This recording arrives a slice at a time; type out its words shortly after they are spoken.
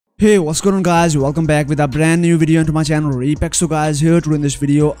Hey, what's going on guys, welcome back with a brand new video into my channel RiPEX. So guys, here today in this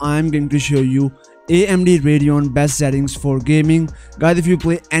video I'm going to show you AMD Radeon best settings for gaming. Guys, if you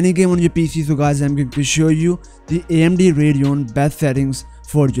play any game on your PC, so guys I'm going to show you the AMD Radeon best settings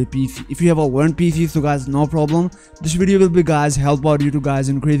for your PC. If you have a one PC, so guys, no problem, this video will be guys help out you to guys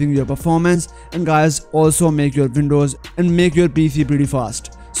increasing your performance and guys also make your Windows and make your PC pretty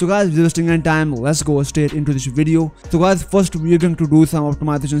fast. So guys, without wasting any time, let's go straight into this video. So guys, first we are going to do some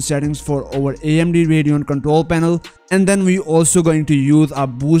optimization settings for our AMD Radeon control panel, and then we also going to use a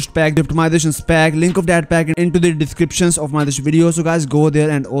boost pack, the optimization pack. Link of that pack into the descriptions of this video. So guys, go there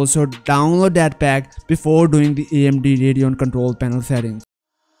and also download that pack before doing the AMD Radeon control panel settings.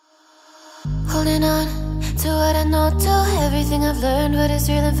 Holding on to what I know, to everything I've learned, what is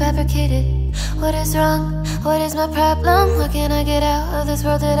real and fabricated, what is wrong, what is my problem, what can I get out of this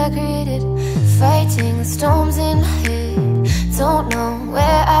world that I created, fighting the storms in my head, don't know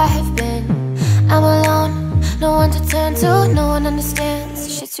where I have been, I'm alone, no one to turn to, no one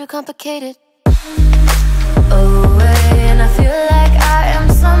understands, shit's too complicated. Away, and I feel like I am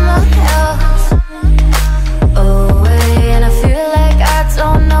someone else. Away, and I feel like I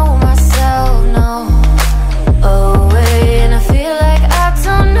don't know myself, no. Away, and I feel like I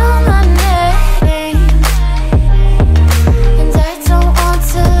don't know my name, and I don't want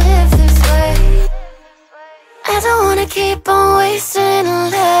to live this way. I don't wanna keep on wasting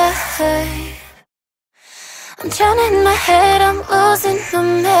life. I'm drowning in my head, I'm losing my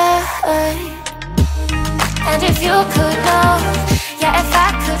mind. And if you could know, yeah, if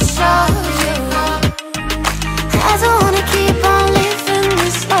I could show you, I don't wanna keep on living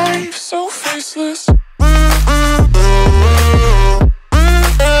this life so faceless.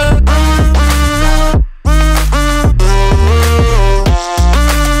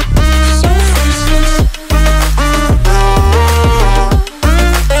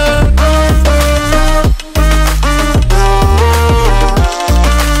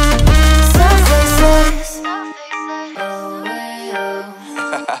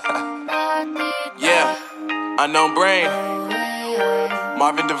 Unknown Brain,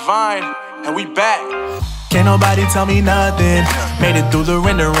 Marvin Divine, and we back. Can't nobody tell me nothing. Made it through the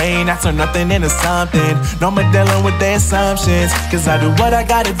wind and rain, I turn nothing into something. No more dealing with their assumptions, cause I do what I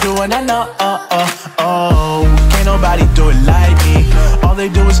gotta do and I know, can't nobody do it like me. All they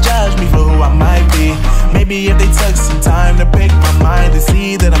do is judge me for who I might be. Maybe if they took some time to pick my mind and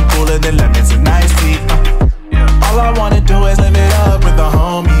see that I'm cooler than lemons and iced tea. All I wanna do is live it up with the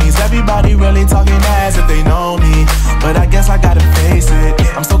homies. Everybody really talking as if they know me, but I guess I gotta face it,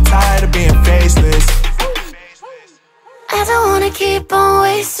 I'm so tired of being faceless. I don't wanna keep on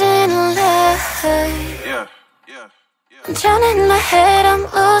wasting life. I'm drowning in my head, I'm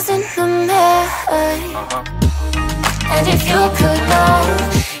losing my mind. And if you could know,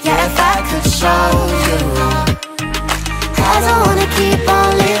 yeah, if I could show you, I don't wanna keep on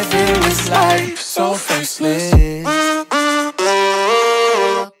living this life so faceless.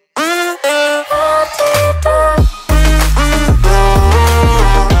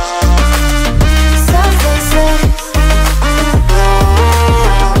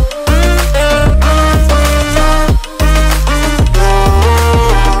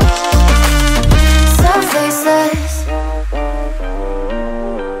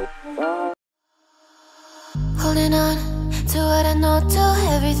 Holding on to what I know, to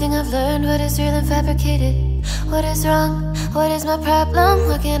everything I've learned, what is real and fabricated, what is wrong, what is my problem,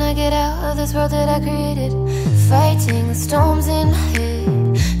 what can I get out of this world that I created, fighting the storms in my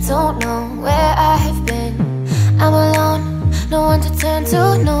head, don't know where I have been, I'm alone, no one to turn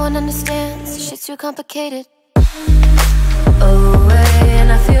to, no one understands, shit's too complicated. Away,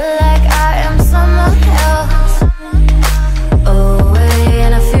 and I feel like I am someone else. Away,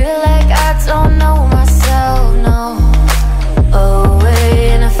 and I feel like I don't know myself, no.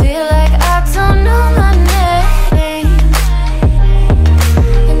 Away, and I feel like I don't know my name,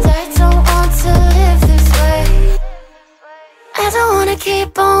 and I don't want to live this way. I don't wanna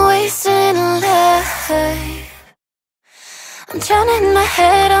keep on wasting life. I'm drowning in my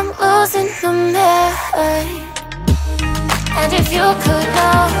head, I'm losing my mind. And if you could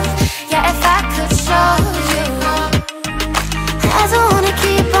know, yeah, if I could show you, I don't wanna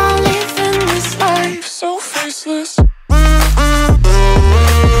keep on living this life so faceless.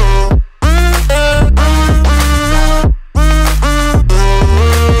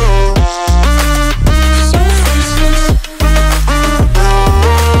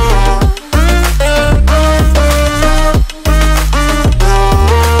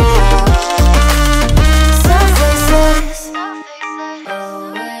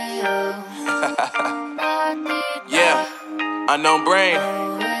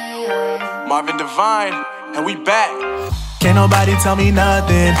 Marvin Divine, and we back. Can't nobody tell me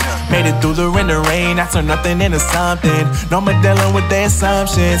nothing. Made it through the wind and rain, I turn nothing into something. No more dealing with their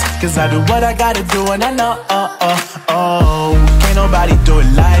assumptions, cause I do what I gotta do and I know, can't nobody do it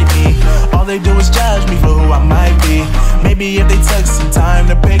like me. All they do is judge me for who I might be. Maybe if they took some time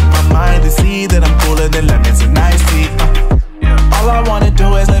to pick my mind, they see that I'm cooler than lemons and iced tea. All I wanna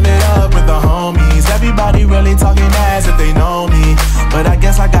do is live it up with the homies. Everybody really talking as if they know me, but I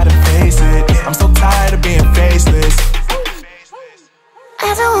guess I gotta face it. I'm so tired of being faceless.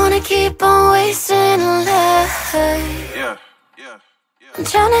 I don't wanna keep on wasting a life. I'm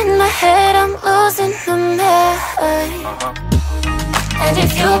drowning in my head, I'm losing the mind. And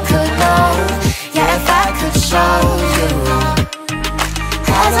if you could know, yeah, if I could show you,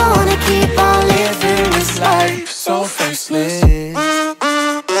 I don't wanna keep on living this life so faceless.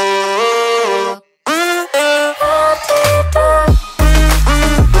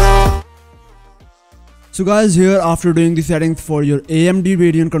 So guys, here after doing the settings for your AMD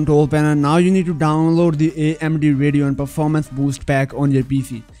Radeon control panel, now you need to download the AMD Radeon Performance Boost pack on your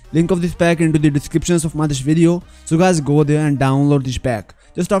PC. Link of this pack into the descriptions of this video. So guys, go there and download this pack.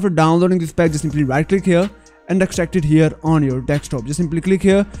 Just after downloading this pack, just simply right click here and extract it here on your desktop. Just simply click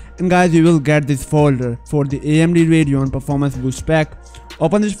here and guys, you will get this folder for the AMD Radeon Performance Boost pack.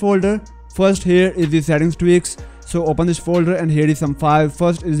 Open this folder. First here is the settings tweaks. So open this folder and here is some files.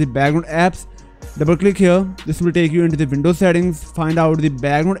 First is the background apps. Double click here. This will take you into the Windows settings. Find out the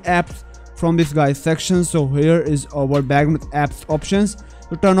background apps from this guy's section. So here is our background apps options.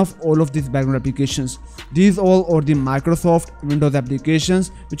 So turn off all of these background applications. These all are the Microsoft Windows applications,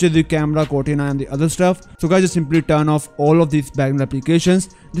 which is the camera, Cortina and the other stuff. So guys, just simply turn off all of these background applications.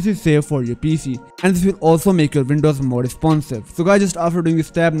 This is safe for your PC and this will also make your Windows more responsive. So guys, just after doing this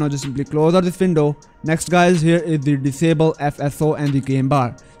step, now just simply close out this window. Next guys, here is the disable FSO and the game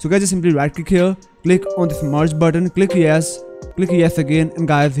bar. So guys, just simply right click here, click on this merge button, click yes again, and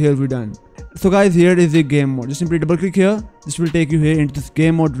guys, here we're done. So guys, here is the game mode. Just simply double click here. This will take you here into this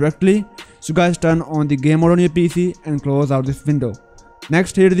game mode directly. So guys, turn on the game mode on your PC and close out this window.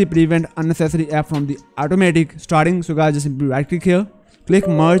 Next, here is the prevent unnecessary app from the automatic starting. So guys, just simply right click here, click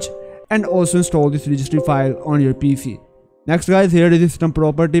merge, and also install this registry file on your PC. Next guys, here is the system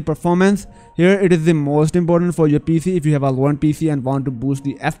property performance. Here it is the most important for your PC if you have a low-end PC and want to boost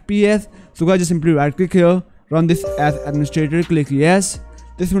the FPS. So guys, just simply right click here, run this as administrator, click yes.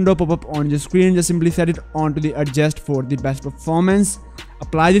 This window pop up on your screen. Just simply set it on to the adjust for the best performance.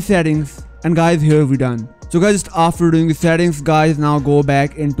 Apply the settings, and guys, here we're done. So guys, just after doing the settings, guys, now go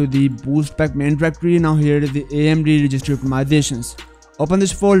back into the boost pack main directory. Now here is the AMD registry optimizations. Open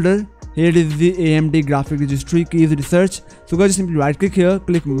this folder. Here is the AMD graphic registry keys research. So guys, just simply right click here,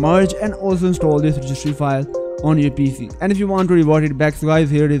 click merge, and also install this registry file on your PC. And if you want to revert it back, so guys,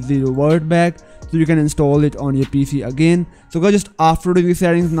 here is the revert back, so you can install it on your PC again. So guys, just after doing the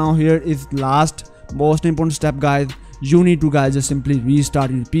settings, now here is last most important step guys. You need to guys just simply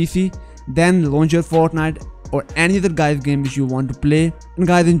restart your PC, then launch your Fortnite or any other guys game which you want to play, and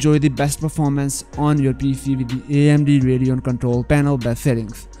guys, enjoy the best performance on your PC with the AMD Radeon control panel best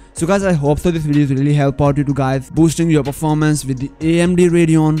settings. So guys, I hope so this video really help out you to guys boosting your performance with the AMD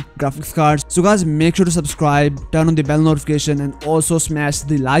Radeon graphics cards. So guys, make sure to subscribe, turn on the bell notification, and also smash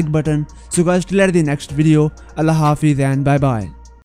the like button. So guys, till at the next video, Allah Hafiz and bye bye.